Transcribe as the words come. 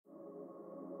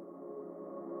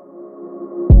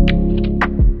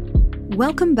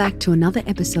Welcome back to another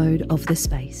episode of The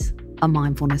Space, a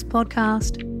mindfulness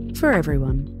podcast for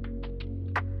everyone.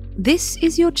 This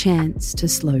is your chance to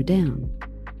slow down,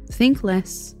 think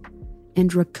less,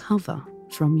 and recover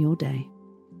from your day.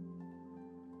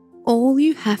 All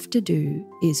you have to do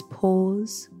is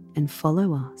pause and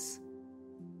follow us.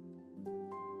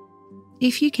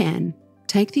 If you can,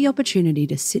 take the opportunity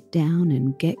to sit down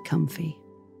and get comfy.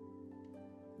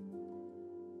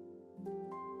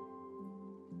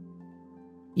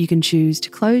 You can choose to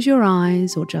close your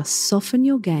eyes or just soften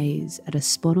your gaze at a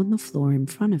spot on the floor in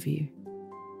front of you.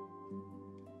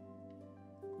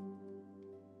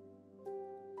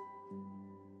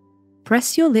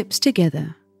 Press your lips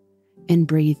together and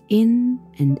breathe in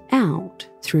and out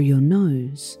through your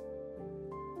nose.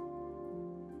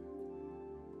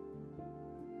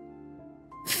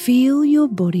 Feel your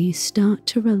body start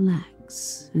to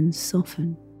relax and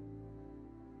soften.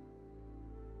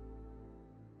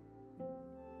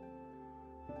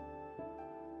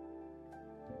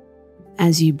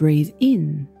 As you breathe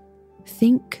in,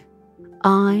 think,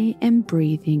 I am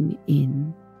breathing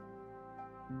in.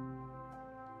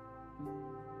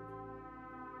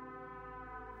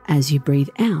 As you breathe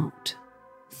out,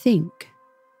 think,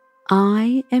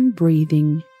 I am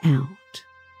breathing out.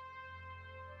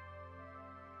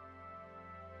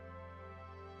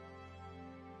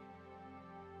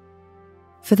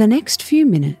 For the next few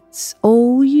minutes,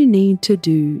 all you need to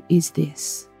do is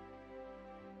this.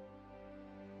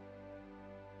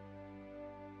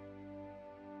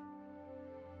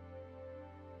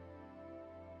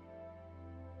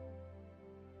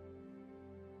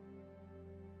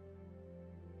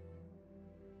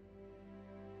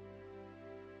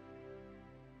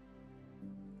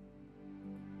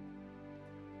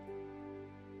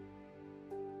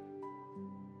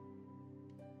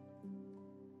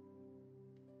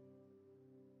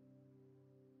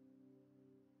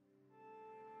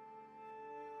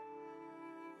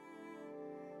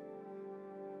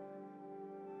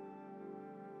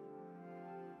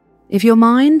 If your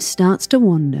mind starts to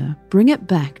wander, bring it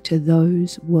back to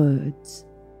those words.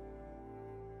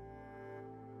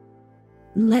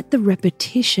 Let the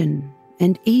repetition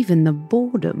and even the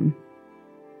boredom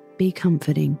be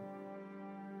comforting.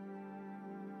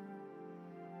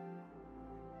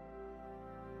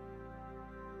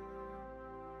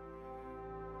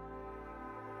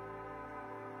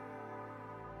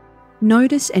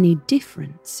 Notice any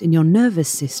difference in your nervous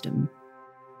system.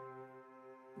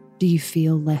 Do you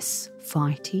feel less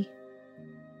fighty?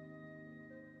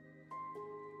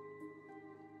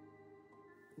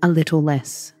 A little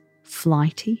less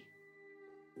flighty?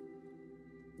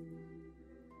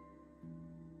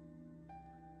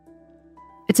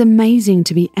 It's amazing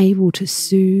to be able to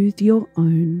soothe your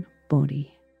own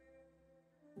body.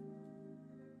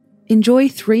 Enjoy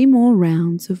 3 more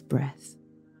rounds of breath.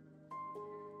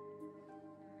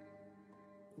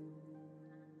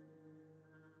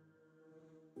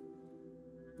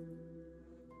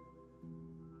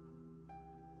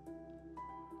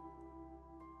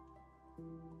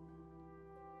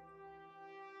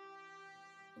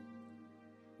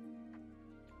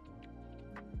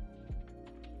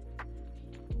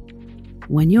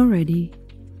 When you're ready,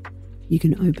 you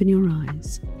can open your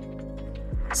eyes.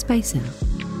 Space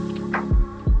out.